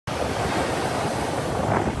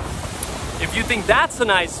If you think that's a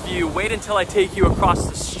nice view, wait until I take you across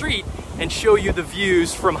the street and show you the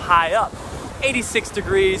views from high up. 86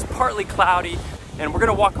 degrees, partly cloudy, and we're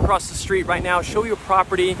gonna walk across the street right now, show you a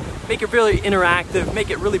property, make it really interactive, make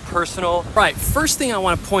it really personal. All right, first thing I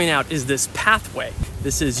wanna point out is this pathway.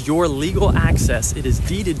 This is your legal access. It is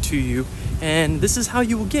deeded to you, and this is how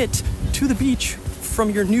you will get to the beach from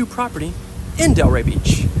your new property in Delray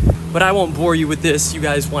Beach. But I won't bore you with this. You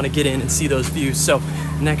guys wanna get in and see those views. So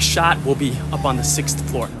next shot will be up on the 6th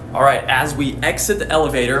floor. All right, as we exit the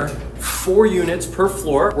elevator, 4 units per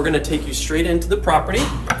floor, we're gonna take you straight into the property.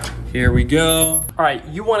 Here we go. All right,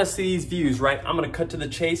 you wanna see these views, right? I'm gonna cut to the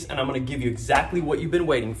chase and I'm gonna give you exactly what you've been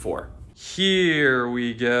waiting for. Here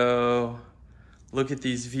we go. Look at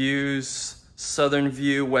these views, southern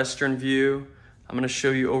view, western view. I'm gonna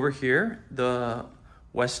show you over here, the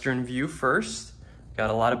western view first. Got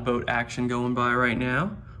a lot of boat action going by right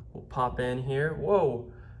now. We'll pop in here.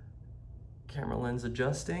 Whoa, camera lens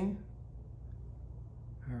adjusting.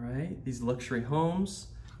 All right, these luxury homes.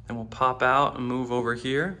 And we'll pop out and move over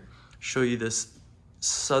here. Show you this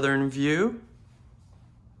southern view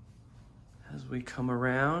as we come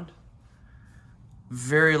around.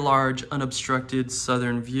 Very large, unobstructed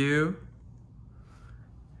southern view.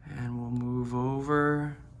 And we'll move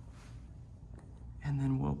over. And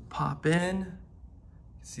then we'll pop in.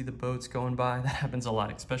 See the boats going by. That happens a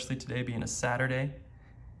lot, especially today being a Saturday.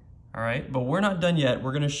 All right, but we're not done yet.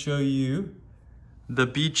 We're gonna show you the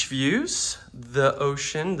beach views, the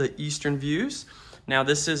ocean, the eastern views. Now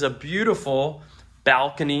this is a beautiful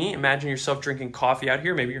balcony. Imagine yourself drinking coffee out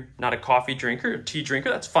here. Maybe you're not a coffee drinker, a tea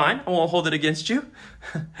drinker, that's fine. I won't hold it against you.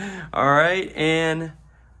 All right, and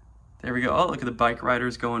there we go. Oh, look at the bike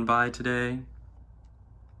riders going by today.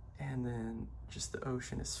 And then just the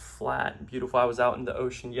ocean is flat and beautiful. I was out in the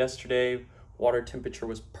ocean yesterday. Water temperature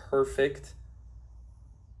was perfect.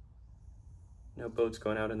 No boats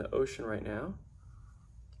going out in the ocean right now.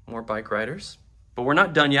 More bike riders. But we're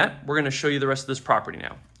not done yet. We're gonna show you the rest of this property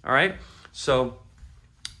now, all right? So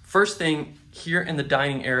first thing here in the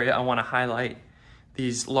dining area, I wanna highlight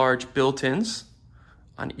these large built-ins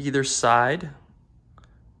on either side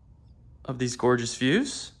of these gorgeous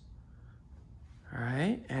views. All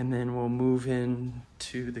right, and then we'll move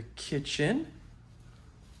into the kitchen.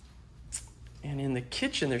 And in the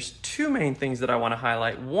kitchen, there's 2 main things that I wanna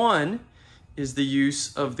highlight. One is the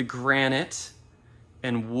use of the granite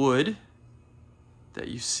and wood that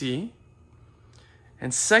you see.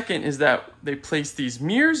 And second is that they place these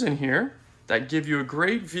mirrors in here that give you a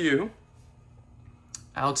great view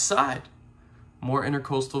outside. More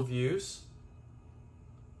intercoastal views.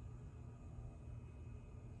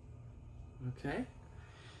 Okay.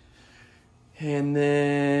 And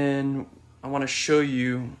then I want to show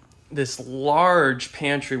you this large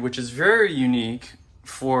pantry, which is very unique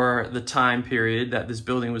for the time period that this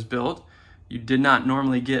building was built. You did not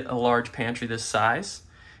normally get a large pantry this size.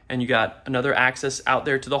 And you got another access out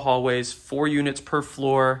there to the hallways, 4 units per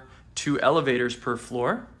floor, 2 elevators per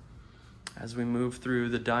floor. As we move through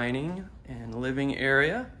the dining and living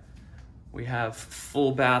area, we have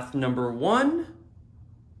full bath number 1.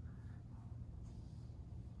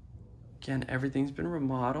 Again, everything's been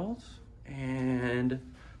remodeled.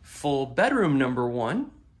 And full bedroom number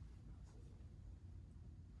 1.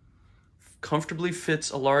 Comfortably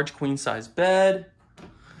fits a large queen size bed.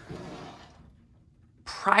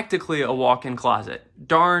 Practically a walk-in closet.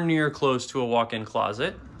 Darn near close to a walk-in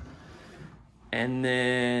closet. And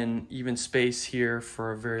then even space here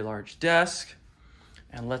for a very large desk.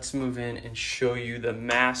 And let's move in and show you the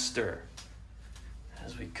master.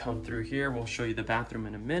 As we come through here, we'll show you the bathroom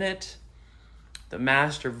in a minute. The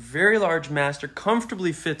master, very large master,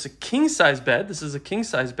 comfortably fits a king-size bed. This is a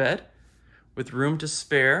king-size bed with room to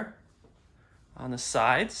spare on the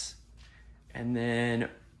sides. And then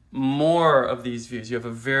more of these views. You have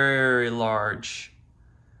a very large,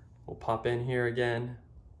 we'll pop in here again,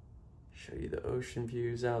 show you the ocean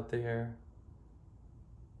views out there,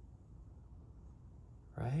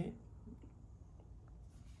 right?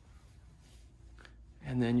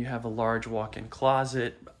 And then you have a large walk-in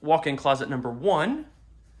closet number 1.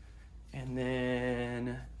 And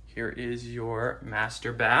then here is your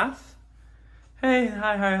master bath. Hey,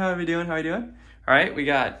 hi, how are you doing? How are you doing? All right, we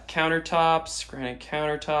got countertops, granite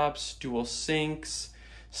countertops, dual sinks,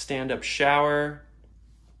 stand-up shower,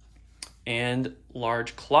 and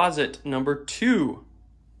large closet number 2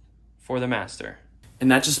 for the master.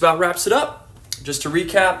 And that just about wraps it up. Just to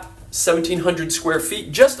recap, 1,700 square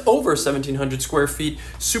feet, just over 1,700 square feet,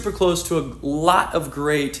 super close to a lot of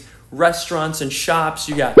great restaurants and shops.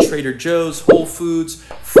 You got Trader Joe's, Whole Foods,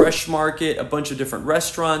 Fresh Market, a bunch of different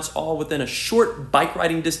restaurants, all within a short bike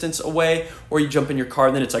riding distance away, or you jump in your car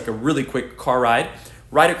and then it's like a really quick car ride.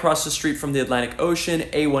 Right across the street from the Atlantic Ocean,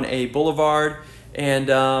 A1A Boulevard, and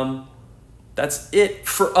that's it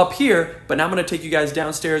for up here. But now I'm gonna take you guys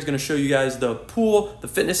downstairs, gonna show you guys the pool, the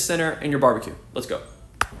fitness center, and your barbecue. Let's go.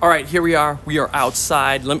 All right, here we are. We are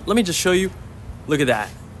outside. Let me just show you. Look at that.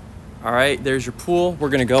 All right, there's your pool. We're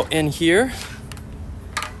gonna go in here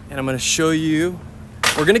and I'm gonna show you,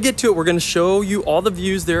 we're gonna get to it. We're gonna show you all the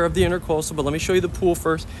views there of the Intracoastal, but let me show you the pool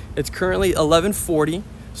first. It's currently 11:40,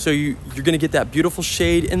 so you're gonna get that beautiful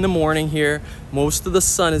shade in the morning here. Most of the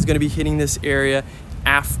sun is gonna be hitting this area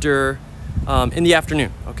after, in the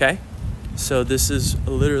afternoon, okay? So this is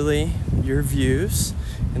literally your views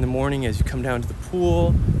in the morning as you come down to the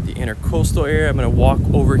pool, the Intracoastal area. I'm gonna walk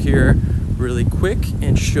over here really quick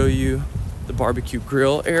and show you the barbecue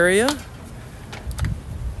grill area.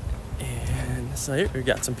 And so we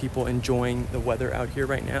got some people enjoying the weather out here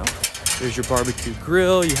right now. There's your barbecue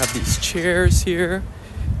grill. You have these chairs here.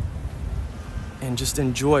 And just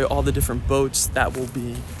enjoy all the different boats that will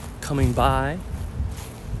be coming by.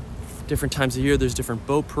 Different times of year, there's different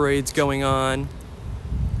boat parades going on.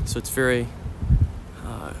 So it's very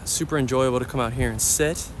super enjoyable to come out here and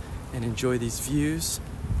sit and enjoy these views.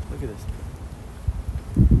 Look at this.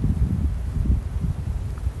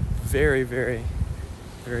 Very, very,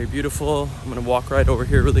 very beautiful. I'm gonna walk right over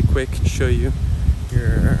here really quick and show you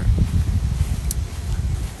your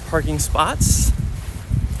parking spots.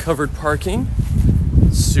 Covered parking.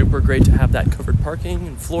 Super great to have that covered parking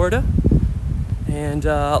in Florida. And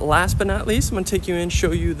last but not least, I'm gonna take you in,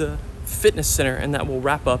 show you the fitness center, and that will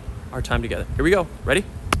wrap up our time together. Here we go, ready?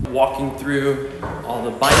 Walking through all the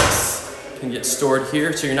bikes can get stored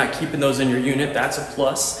here, so you're not keeping those in your unit, that's a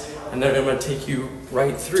plus. And then I'm gonna take you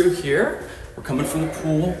right through here. We're coming from the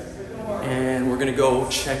pool, and we're gonna go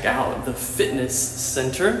check out the fitness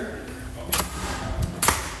center.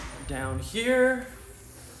 Down here,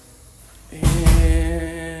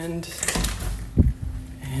 and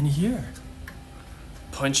here.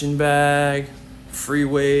 Punching bag, free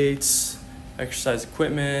weights, exercise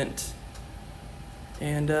equipment,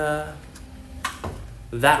 and that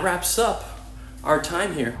wraps up our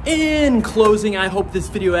time here. In closing, I hope this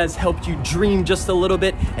video has helped you dream just a little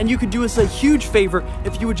bit, and you could do us a huge favor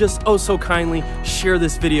if you would just oh so kindly share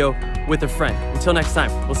this video with a friend. Until next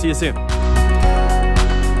time, we'll see you soon.